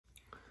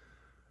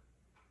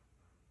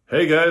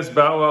Hey guys,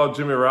 Bow Wow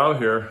Jimmy Rao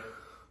here.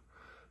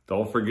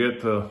 Don't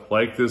forget to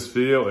like this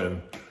video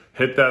and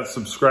hit that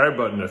subscribe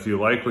button if you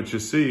like what you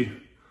see.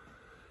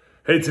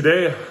 Hey,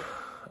 today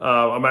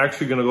I'm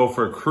actually gonna go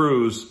for a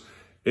cruise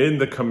in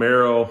the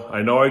Camaro.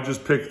 I know I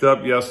just picked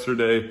up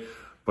yesterday,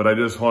 but I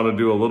just wanna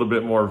do a little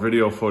bit more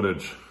video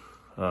footage.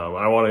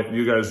 I want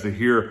you guys to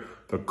hear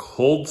the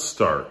cold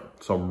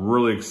start. So I'm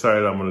really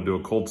excited. I'm gonna do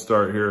a cold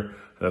start here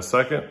in a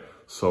second.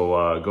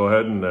 So go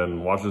ahead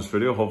and watch this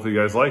video. Hopefully you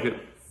guys like it.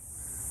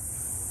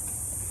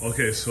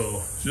 Okay,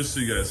 so just so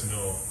you guys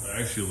know,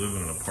 I actually live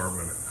in an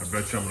apartment. I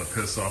bet you I'm gonna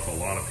piss off a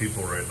lot of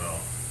people right now.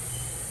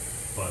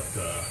 But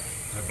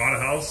I bought a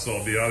house, so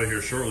I'll be out of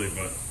here shortly,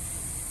 but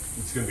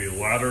it's gonna be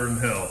louder than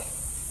hell.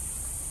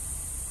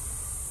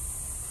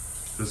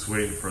 Just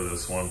waiting for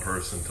this one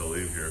person to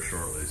leave here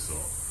shortly, so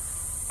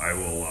I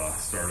will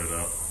start it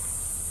up.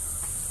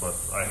 But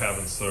I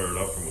haven't started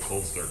up from the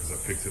cold start because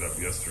I picked it up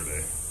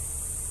yesterday.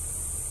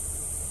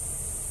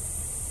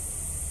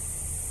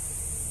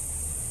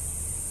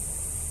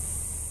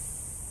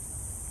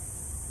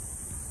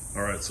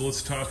 All right, so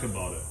let's talk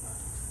about it.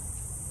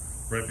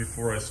 Right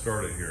before I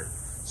started here,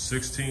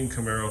 16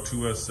 Camaro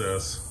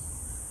 2SS.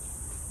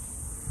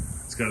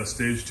 It's got a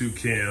stage 2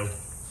 cam,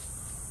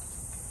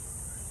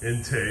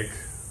 intake,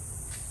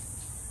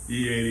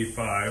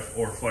 E85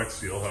 or flex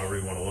fuel, however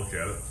you want to look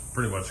at it.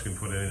 Pretty much you can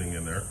put anything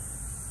in there.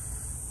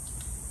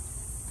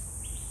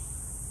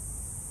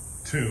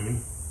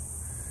 Tune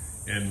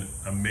and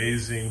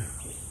amazing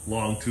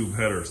long tube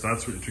headers.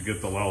 That's what you get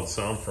the loud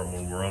sound from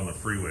when we're on the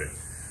freeway.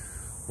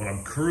 When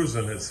I'm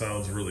cruising, it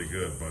sounds really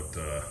good, but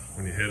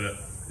when you hit it,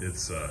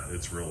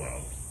 it's real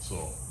loud.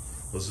 So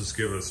let's just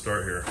give it a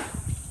start here.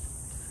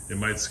 It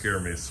might scare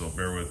me, so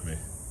bear with me.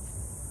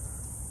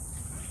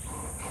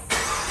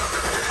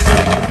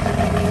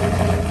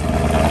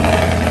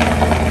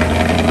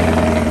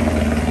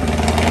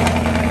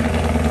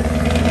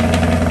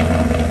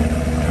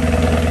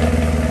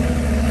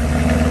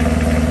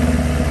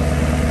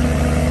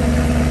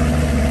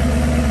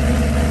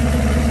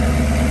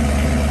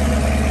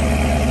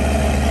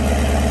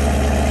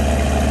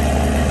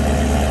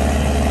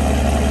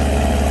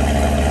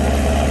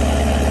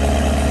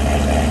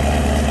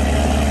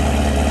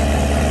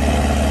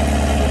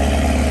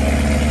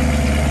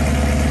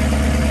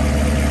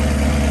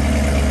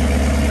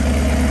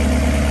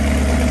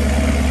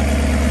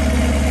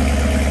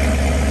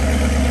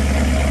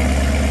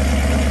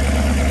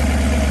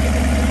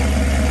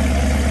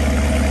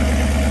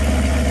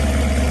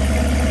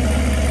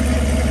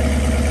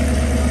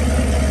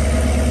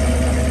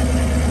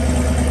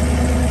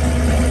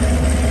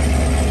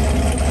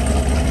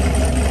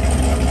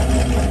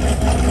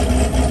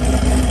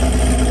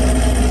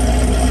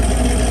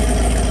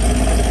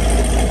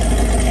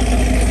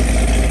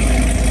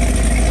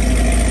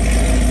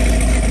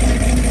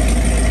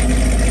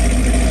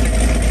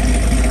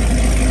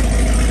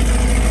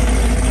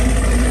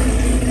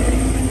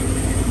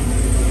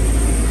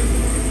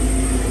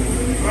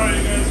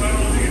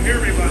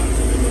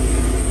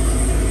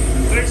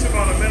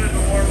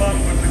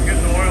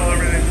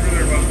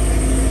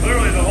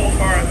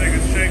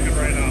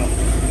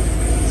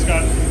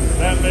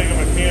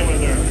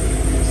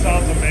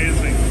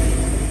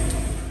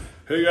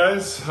 Hey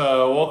guys,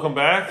 welcome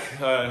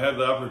back. I had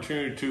the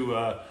opportunity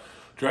to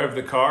drive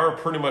the car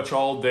pretty much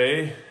all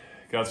day.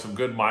 Got some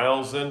good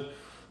miles in.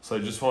 So I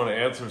just want to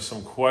answer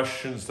some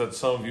questions that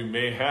some of you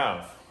may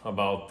have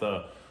about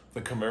the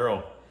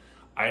Camaro.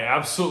 I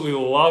absolutely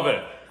love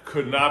it.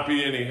 Could not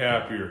be any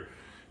happier.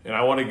 And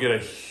I want to get a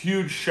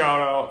huge shout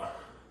out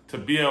to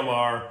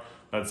BMR.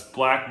 That's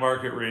Black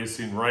Market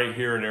Racing right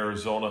here in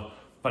Arizona.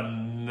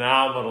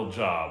 Phenomenal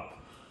job.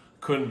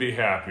 Couldn't be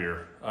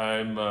happier.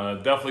 I'm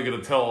definitely going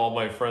to tell all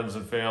my friends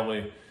and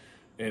family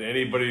and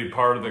anybody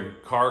part of the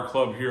car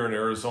club here in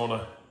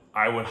Arizona,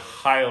 I would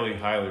highly,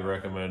 highly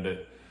recommend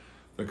it.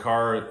 The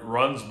car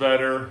runs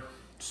better,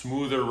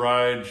 smoother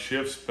ride,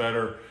 shifts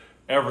better,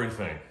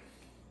 everything.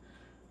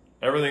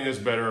 Everything is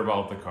better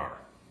about the car.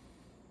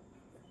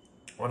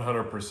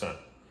 100%.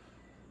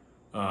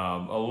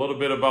 A little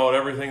bit about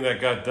everything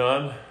that got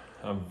done.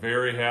 I'm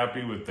very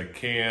happy with the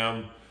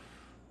cam,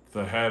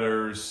 the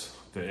headers,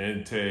 the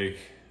intake,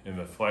 and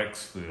the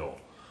flex fuel.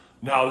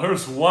 Now,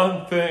 there's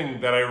one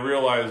thing that I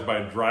realized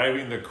by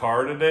driving the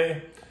car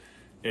today.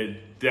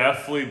 It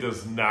definitely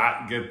does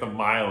not get the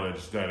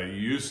mileage that it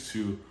used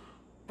to,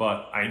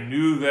 but I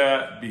knew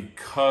that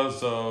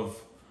because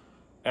of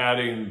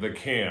adding the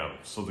cam.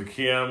 So the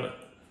cam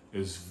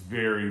is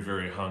very,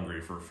 very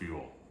hungry for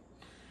fuel.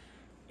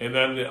 And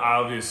then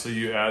obviously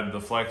you add the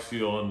flex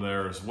fuel in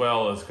there as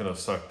well. It's gonna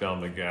suck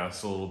down the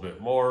gas a little bit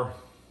more,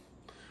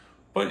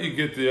 but you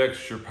get the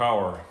extra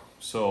power.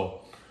 So,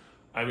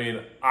 I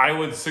mean, I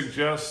would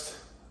suggest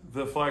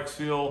the flex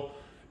fuel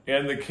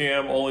and the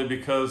cam only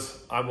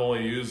because I'm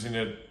only using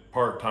it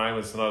part-time.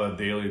 It's not a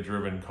daily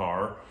driven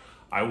car.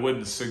 I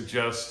wouldn't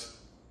suggest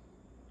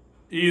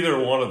either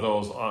one of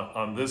those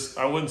on this.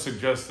 I wouldn't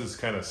suggest this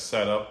kind of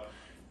setup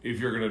if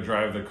you're going to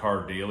drive the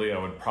car daily. I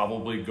would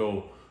probably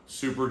go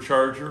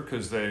supercharger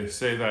because they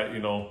say that, you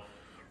know,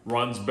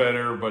 runs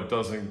better, but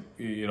doesn't,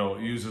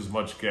 use as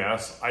much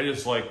gas. I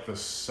just like the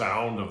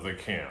sound of the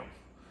cam.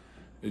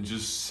 It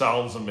just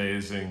sounds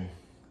amazing,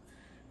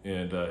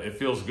 and it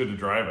feels good to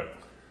drive it.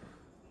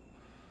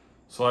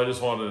 So I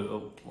just wanted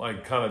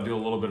to kind of do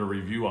a little bit of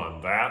review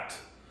on that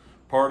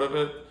part of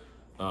it.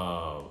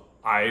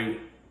 I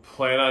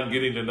plan on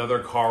getting another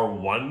car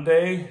one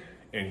day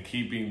and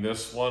keeping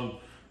this one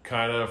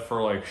kind of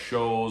for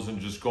shows and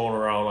just going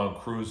around on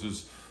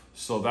cruises.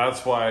 So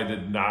that's why I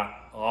did not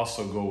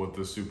also go with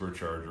the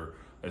supercharger.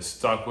 I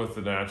stuck with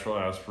the natural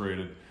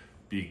aspirated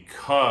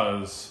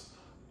because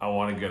I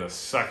want to get a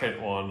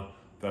second one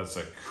that's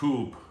a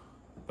coupe.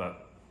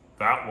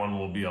 That one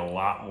will be a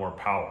lot more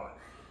power.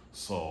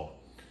 So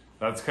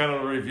that's kind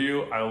of the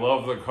review. I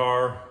love the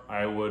car.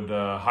 I would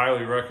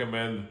highly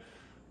recommend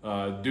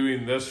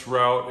doing this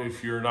route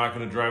if you're not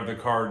going to drive the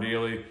car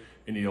daily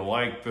and you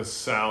like the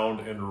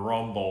sound and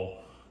rumble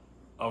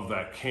of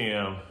that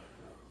cam.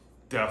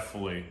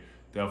 Definitely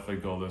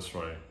go this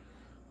way.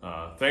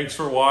 Thanks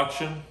for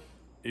watching.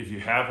 If you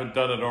haven't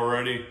done it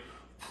already,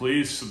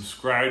 please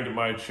subscribe to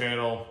my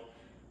channel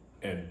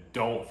and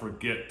don't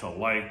forget to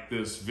like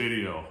this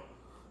video.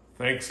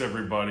 Thanks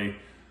everybody.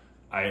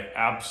 I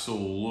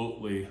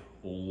absolutely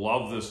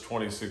love this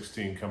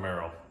 2016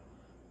 Camaro.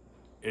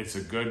 It's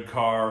a good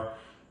car.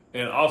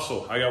 And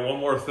also, I got one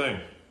more thing.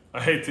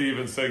 I hate to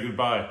even say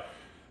goodbye.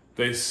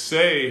 They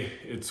say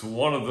it's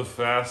one of the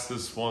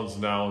fastest ones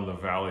now in the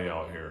valley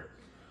out here.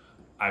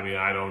 I mean,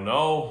 I don't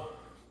know,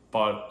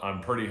 but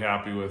I'm pretty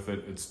happy with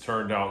it. It's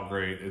turned out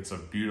great. It's a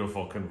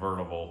beautiful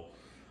convertible.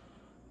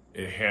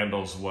 It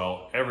handles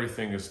well.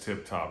 Everything is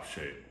tip-top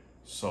shape.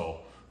 So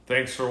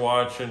thanks for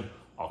watching.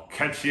 I'll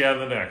catch you on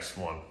the next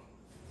one.